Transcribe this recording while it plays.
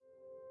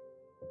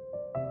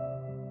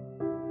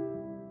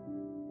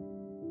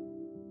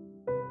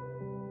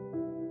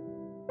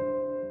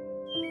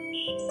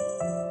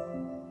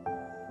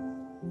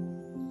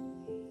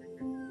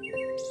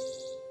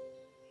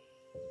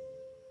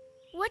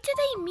What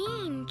do they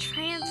mean,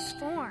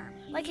 transform?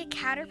 Like a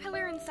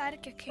caterpillar inside a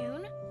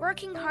cocoon,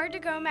 working hard to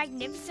grow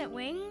magnificent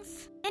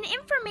wings? And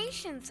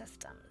information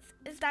systems.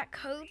 Is that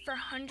code for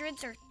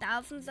hundreds or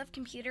thousands of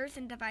computers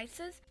and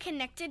devices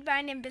connected by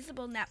an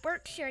invisible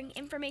network, sharing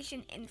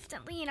information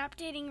instantly and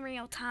updating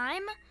real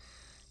time?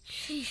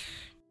 Sheesh.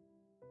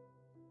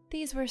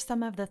 These were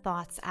some of the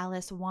thoughts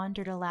Alice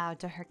wandered aloud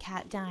to her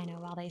cat Dinah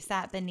while they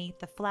sat beneath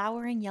the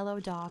flowering yellow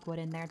dogwood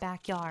in their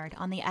backyard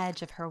on the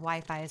edge of her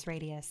Wi-Fi's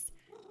radius.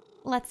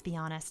 Let's be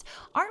honest,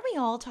 aren't we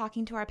all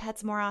talking to our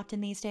pets more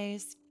often these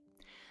days?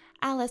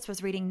 Alice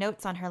was reading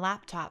notes on her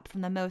laptop from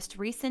the most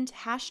recent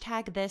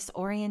 #this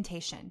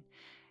orientation.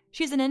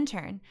 She's an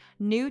intern,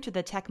 new to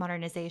the tech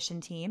modernization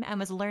team, and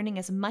was learning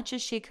as much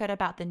as she could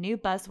about the new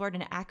buzzword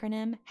and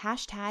acronym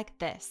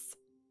 #this.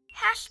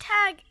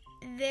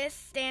 #this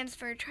stands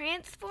for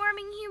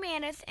Transforming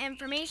Humanist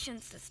Information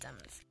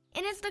Systems,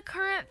 and is the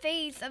current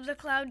phase of the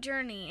cloud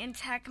journey and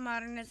tech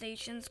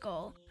modernization's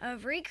goal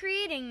of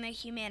recreating the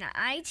Humana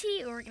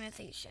IT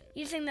organization,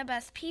 using the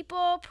best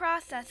people,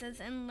 processes,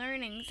 and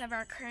learnings of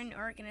our current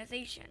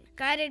organization,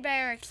 guided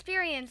by our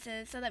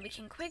experiences so that we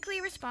can quickly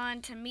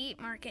respond to meet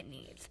market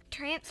needs,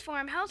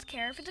 transform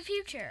healthcare for the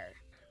future.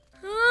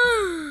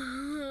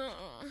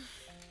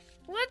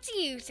 What do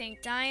you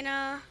think,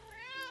 Dinah?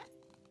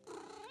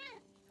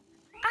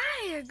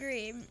 I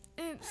agree.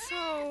 It's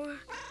so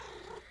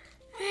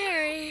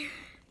very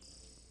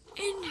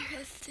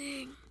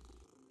interesting.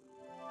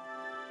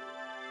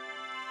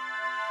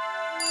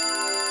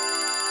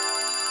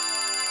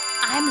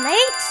 I'm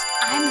late!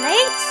 I'm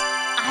late!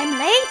 I'm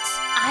late!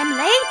 I'm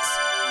late!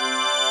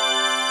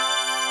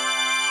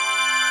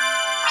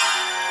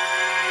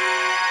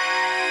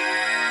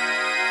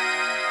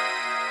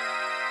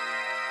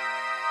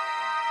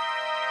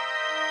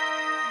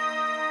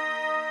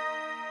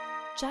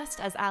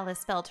 Just as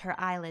Alice felt her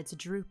eyelids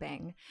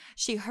drooping,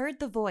 she heard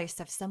the voice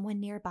of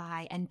someone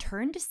nearby and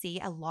turned to see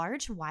a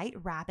large white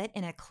rabbit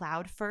in a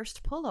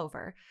cloud-first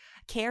pullover,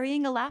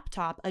 carrying a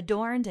laptop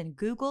adorned in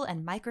Google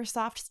and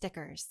Microsoft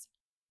stickers.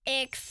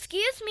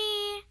 Excuse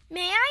me,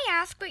 may I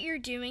ask what you're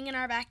doing in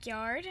our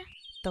backyard?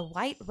 The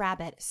white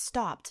rabbit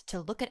stopped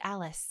to look at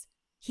Alice.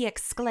 He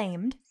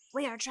exclaimed,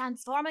 "We are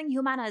transforming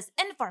Humana's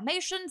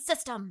information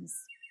systems."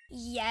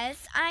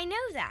 Yes, I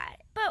know that.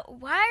 But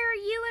why are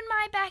you in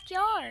my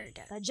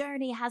backyard? The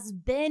journey has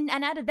been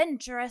an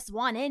adventurous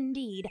one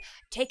indeed,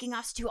 taking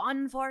us to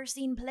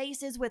unforeseen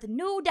places with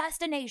new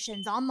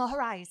destinations on the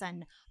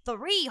horizon.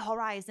 3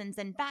 horizons,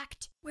 in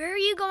fact. Where are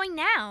you going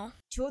now?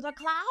 To the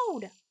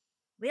cloud.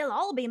 We'll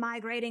all be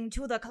migrating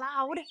to the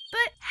cloud.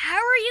 But how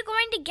are you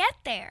going to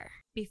get there?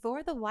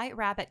 Before the white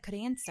rabbit could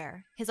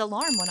answer, his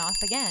alarm went off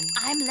again.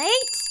 I'm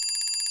late?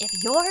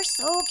 If you're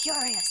so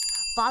curious,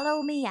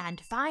 follow me and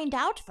find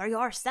out for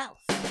yourself.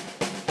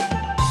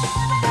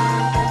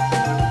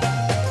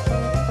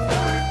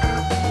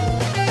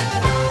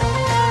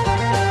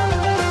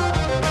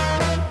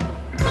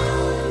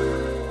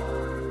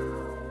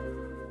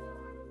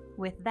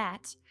 With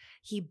that,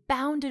 he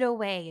bounded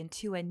away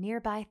into a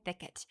nearby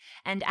thicket,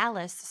 and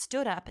Alice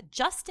stood up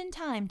just in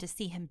time to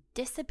see him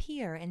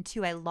disappear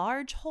into a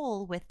large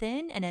hole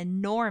within an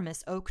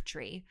enormous oak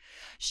tree.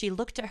 She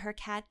looked at her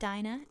cat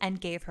Dinah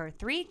and gave her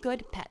 3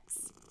 good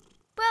pets.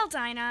 Well,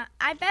 Dinah,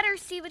 I better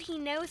see what he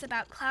knows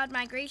about cloud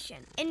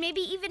migration, and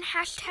maybe even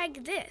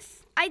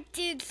 #this. I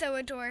did so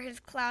adore his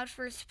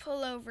cloud-first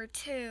pullover,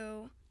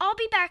 too. I'll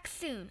be back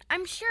soon,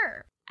 I'm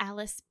sure.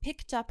 Alice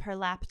picked up her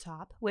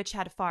laptop, which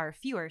had far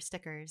fewer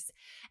stickers,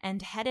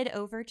 and headed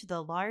over to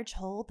the large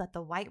hole that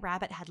the white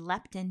rabbit had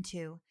leapt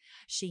into.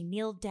 She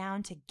kneeled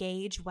down to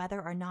gauge whether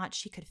or not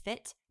she could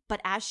fit, but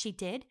as she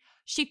did,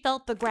 she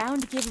felt the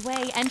ground give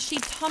way and she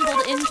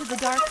tumbled into the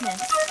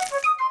darkness.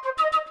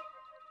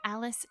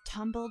 Alice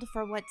tumbled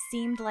for what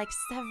seemed like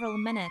several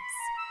minutes.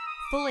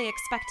 Fully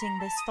expecting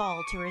this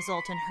fall to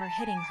result in her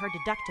hitting her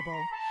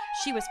deductible,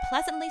 she was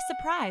pleasantly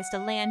surprised to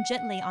land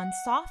gently on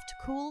soft,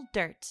 cool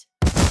dirt.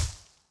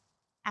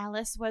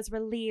 Alice was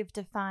relieved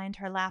to find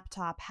her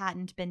laptop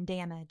hadn't been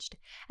damaged,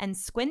 and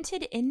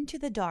squinted into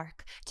the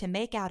dark to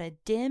make out a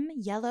dim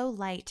yellow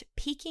light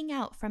peeking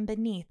out from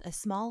beneath a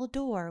small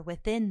door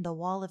within the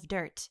wall of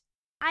dirt.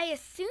 I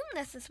assume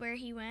this is where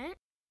he went.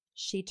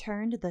 She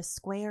turned the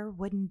square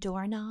wooden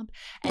doorknob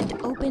and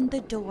opened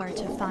the door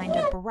to find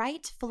a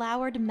bright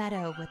flowered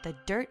meadow with a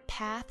dirt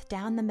path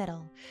down the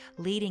middle,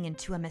 leading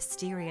into a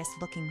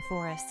mysterious-looking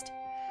forest.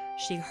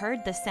 She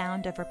heard the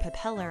sound of her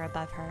propeller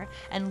above her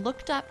and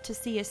looked up to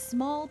see a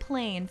small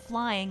plane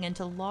flying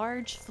into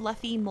large,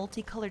 fluffy,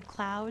 multicolored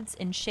clouds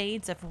in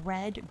shades of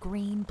red,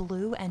 green,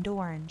 blue, and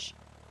orange.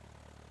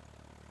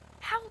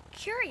 How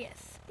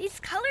curious. These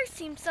colors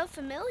seem so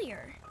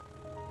familiar.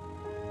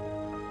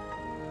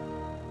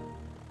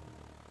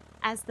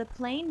 As the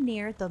plane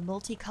neared the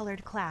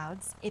multicolored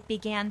clouds, it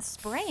began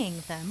spraying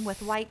them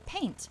with white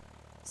paint.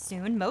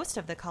 Soon, most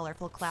of the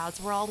colorful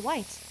clouds were all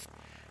white.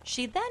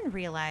 She then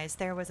realized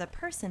there was a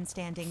person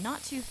standing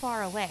not too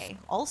far away,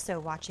 also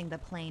watching the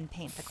plane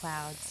paint the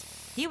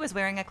clouds. He was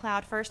wearing a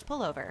cloud-first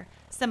pullover,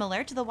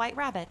 similar to the white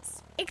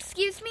rabbit's.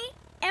 Excuse me?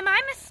 Am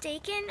I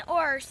mistaken,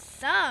 or are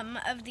some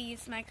of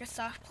these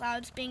Microsoft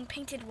clouds being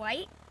painted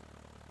white?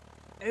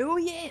 Oh,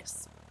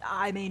 yes.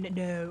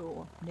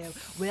 No.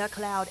 We're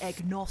cloud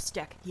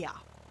agnostic here.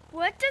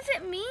 What does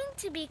it mean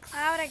to be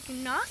cloud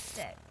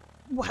agnostic?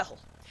 Well,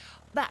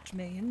 that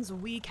means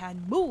we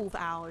can move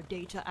our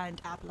data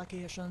and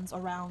applications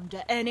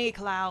around any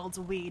clouds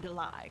we'd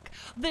like.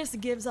 This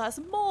gives us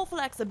more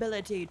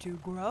flexibility to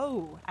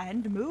grow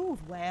and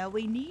move where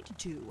we need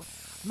to.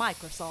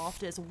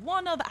 Microsoft is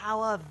one of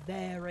our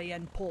very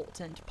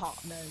important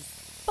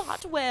partners,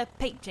 but we're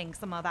painting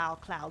some of our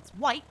clouds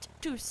white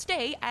to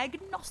stay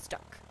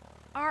agnostic.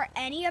 Are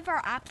any of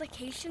our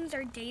applications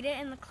or data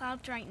in the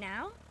clouds right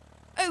now?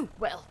 Oh,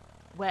 well,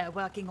 we're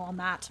working on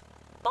that.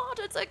 But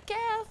it's a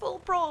careful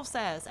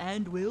process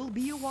and will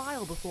be a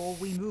while before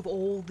we move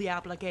all the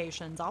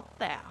applications up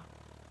there.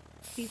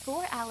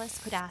 Before Alice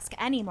could ask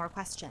any more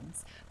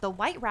questions, the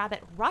White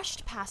Rabbit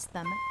rushed past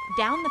them,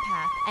 down the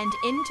path, and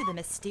into the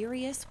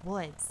mysterious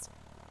woods.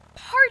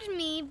 Pardon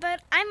me,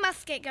 but I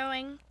must get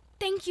going.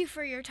 Thank you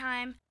for your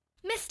time.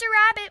 Mr.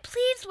 Rabbit,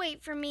 please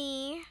wait for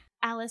me.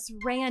 Alice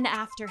ran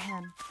after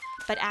him,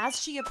 but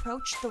as she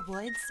approached the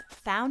woods,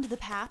 found the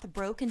path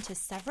broke into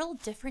several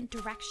different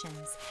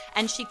directions,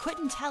 and she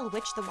couldn't tell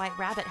which the White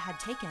Rabbit had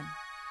taken.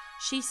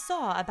 She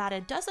saw about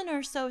a dozen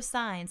or so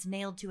signs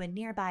nailed to a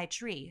nearby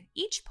tree,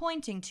 each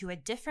pointing to a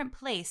different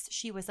place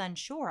she was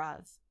unsure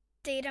of.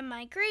 Data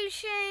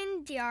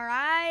migration,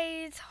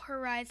 DRIs,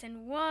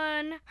 Horizon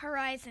 1,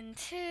 Horizon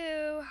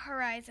 2,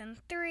 Horizon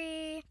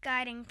 3,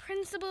 guiding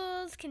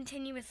principles,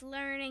 continuous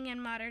learning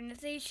and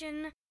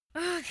modernization.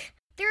 Ugh,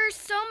 there are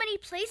so many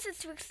places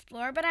to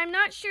explore, but I'm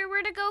not sure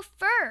where to go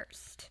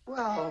first.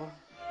 Well,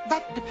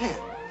 that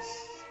depends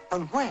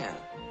on where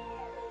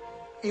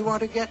you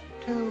want to get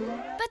to.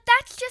 But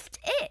that's just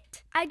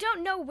it. I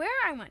don't know where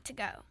I want to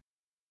go.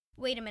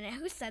 Wait a minute,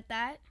 who said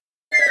that?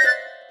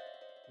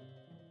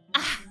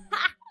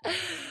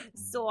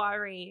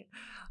 Sorry.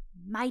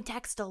 My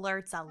text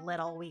alert's a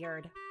little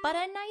weird, but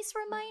a nice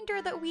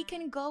reminder that we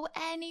can go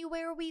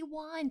anywhere we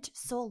want,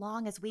 so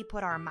long as we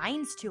put our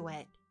minds to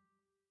it.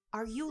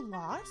 Are you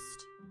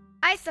lost?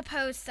 I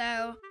suppose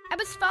so. I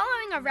was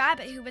following a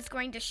rabbit who was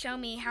going to show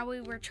me how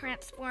we were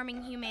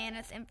transforming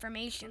Humana's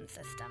information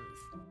systems.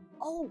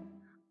 Oh,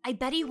 I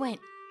bet he went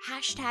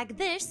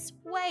 #this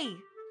way.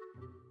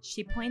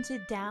 She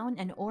pointed down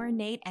an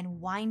ornate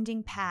and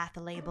winding path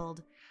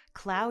labeled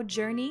Cloud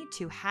Journey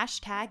to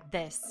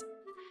 #this.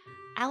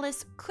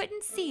 Alice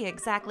couldn't see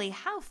exactly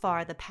how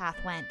far the path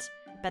went,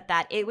 but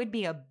that it would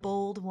be a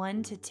bold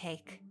one to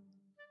take.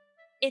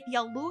 If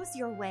you lose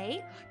your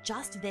way,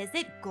 just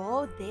visit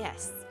Go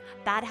This.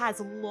 That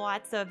has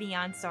lots of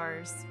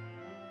answers.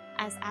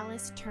 As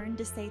Alice turned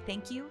to say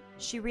thank you,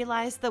 she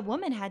realized the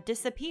woman had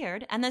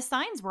disappeared and the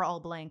signs were all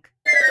blank.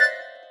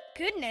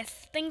 Goodness,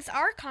 things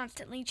are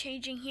constantly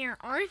changing here,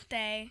 aren't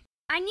they?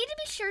 I need to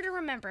be sure to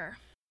remember.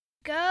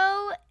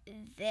 Go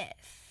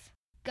this.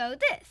 Go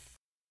this.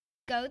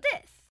 Go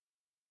this.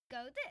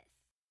 Go this.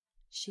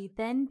 She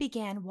then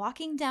began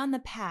walking down the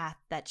path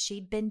that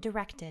she'd been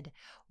directed,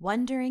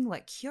 wondering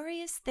what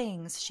curious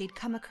things she'd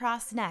come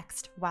across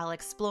next while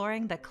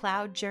exploring the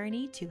cloud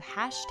journey to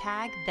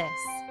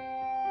 #this.